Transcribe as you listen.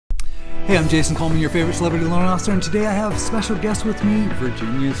Hey, I'm Jason Coleman, your favorite celebrity loan officer, and today I have special guest with me,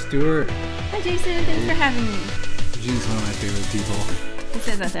 Virginia Stewart. Hi Jason, thanks for having me. Virginia's one of my favorite people. He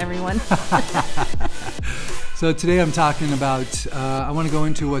says that to everyone. So today I'm talking about, I want to go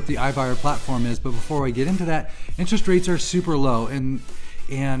into what the iBuyer platform is, but before I get into that, interest rates are super low,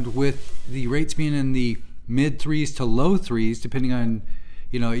 and with the rates being in the mid threes to low threes, depending on,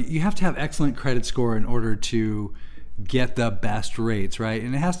 you have to have excellent credit score in order to get the best rates, right?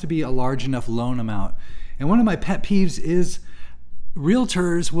 And it has to be a large enough loan amount. And one of my pet peeves is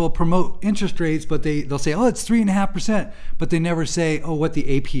realtors will promote interest rates, but they'll say, oh, it's 3.5%, but they never say, oh, what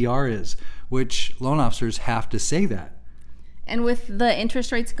the APR is, which loan officers have to say that. And with the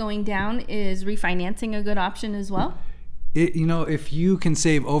interest rates going down, is refinancing a good option as well? If you can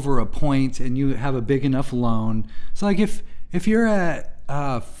save over a point and you have a big enough loan, so like if you're at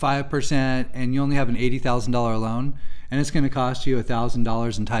 5% and you only have an $80,000 loan and it's going to cost you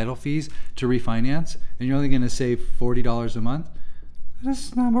 $1,000 in title fees to refinance and you're only going to save $40 a month,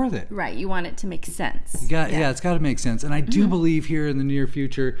 that's not worth it. Right, you want it to make sense. Yeah, it's got to make sense. And I do believe here in the near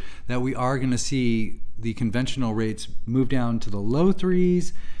future that we are going to see the conventional rates move down to the low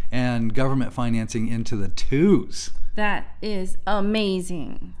threes and government financing into the twos. That is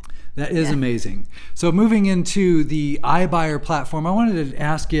amazing. That is amazing. So moving into the iBuyer platform, I wanted to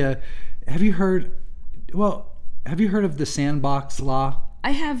ask you, have you heard of the sandbox law?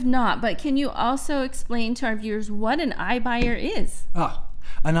 I have not, but can you also explain to our viewers what an iBuyer is?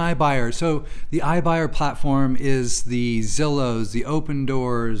 An iBuyer. So the iBuyer platform is the Zillows, the Open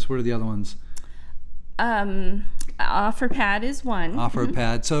Doors. What are the other ones? OfferPad is one.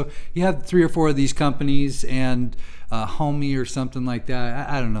 OfferPad. So you have 3 or 4 of these companies, and Homey or something like that.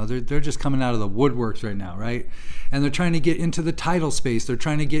 I don't know. They're just coming out of the woodworks right now, right? And they're trying to get into the title space. They're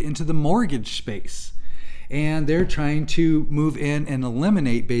trying to get into the mortgage space. And they're trying to move in and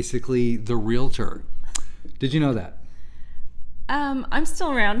eliminate basically the realtor. Did you know that? I'm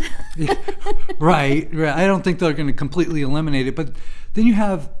still around. Right. I don't think they're going to completely eliminate it. But then you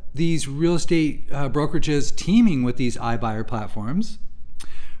have these real estate brokerages teaming with these iBuyer platforms,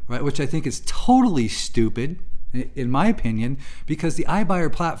 right? Which I think is totally stupid, in my opinion, because the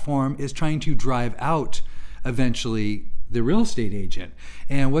iBuyer platform is trying to drive out eventually the real estate agent.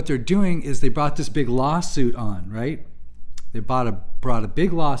 And what they're doing is they brought this big lawsuit on, right? They brought a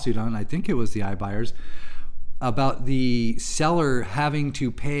big lawsuit on, I think it was the iBuyers, about the seller having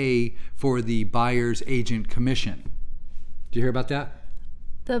to pay for the buyer's agent commission. Did you hear about that?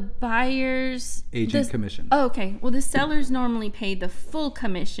 The buyer's agent commission. Oh, okay. Well, the sellers normally pay the full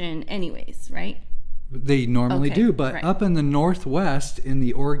commission anyways, right? They normally do, but right. Up in the Northwest, in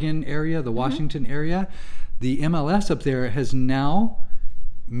the Oregon area, the Washington area, the MLS up there has now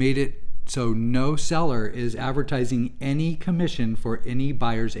made it so no seller is advertising any commission for any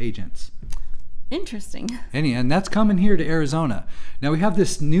buyer's agents. Interesting. And that's coming here to Arizona. Now we have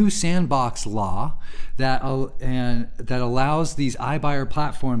this new sandbox law that allows these iBuyer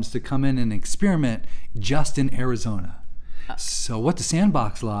platforms to come in and experiment just in Arizona. So what the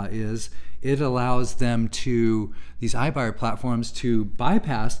sandbox law is, it allows these iBuyer platforms to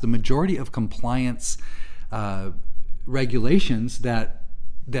bypass the majority of compliance regulations that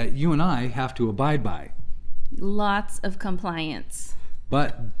you and I have to abide by. Lots of compliance.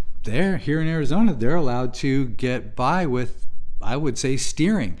 But here in Arizona, they're allowed to get by with, I would say,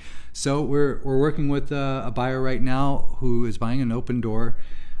 steering. So we're working with a buyer right now who is buying an open door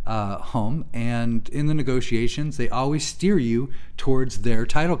home, and in the negotiations, they always steer you towards their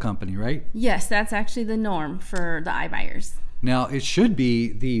title company, right? Yes, that's actually the norm for the iBuyers. Now, it should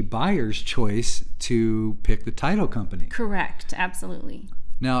be the buyer's choice to pick the title company. Correct, absolutely.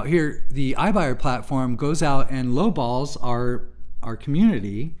 Now, here, the iBuyer platform goes out and lowballs our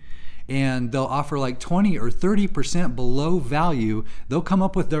community, and they'll offer like 20 or 30% below value. They'll come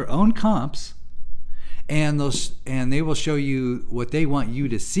up with their own comps, and they will show you what they want you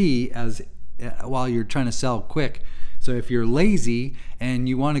to see while you're trying to sell quick. So if you're lazy and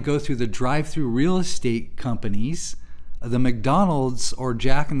you want to go through the drive-through real estate companies, the McDonald's or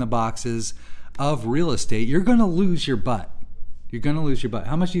Jack in the Boxes of real estate, you're going to lose your butt. You're going to lose your butt.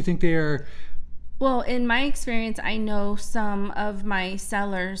 How much do you think they are? Well, in my experience, I know some of my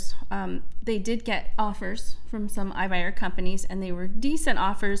sellers, they did get offers from some iBuyer companies, and they were decent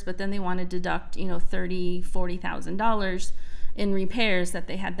offers, but then they want to deduct, $30,000, $40,000 in repairs that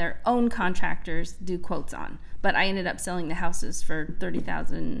they had their own contractors do quotes on. But I ended up selling the houses for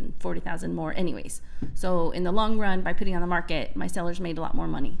 $30,000, $40,000 more anyways. So in the long run, by putting on the market, my sellers made a lot more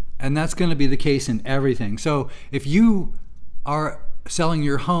money. And that's going to be the case in everything. So if you are selling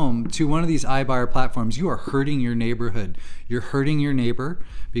your home to one of these iBuyer platforms, you are hurting your neighborhood. You're hurting your neighbor,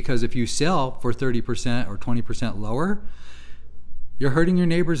 because if you sell for 30% or 20% lower, you're hurting your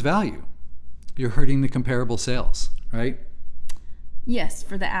neighbor's value. You're hurting the comparable sales, right? Yes,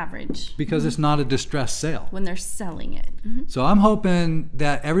 for the average. Because it's not a distressed sale. When they're selling it. So I'm hoping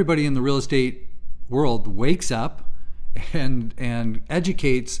that everybody in the real estate world wakes up and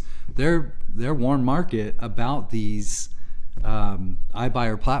educates their warm market about these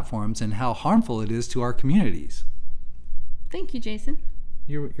iBuyer platforms and how harmful it is to our communities. Thank you, Jason.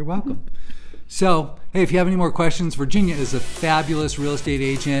 You're welcome. So, hey, if you have any more questions, Virginia is a fabulous real estate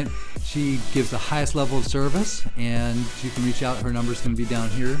agent. She gives the highest level of service, and you can reach out. Her number is going to be down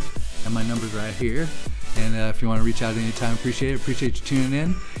here, and my number's right here. And if you want to reach out anytime, appreciate it. Appreciate you tuning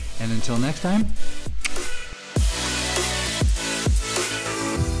in. And until next time,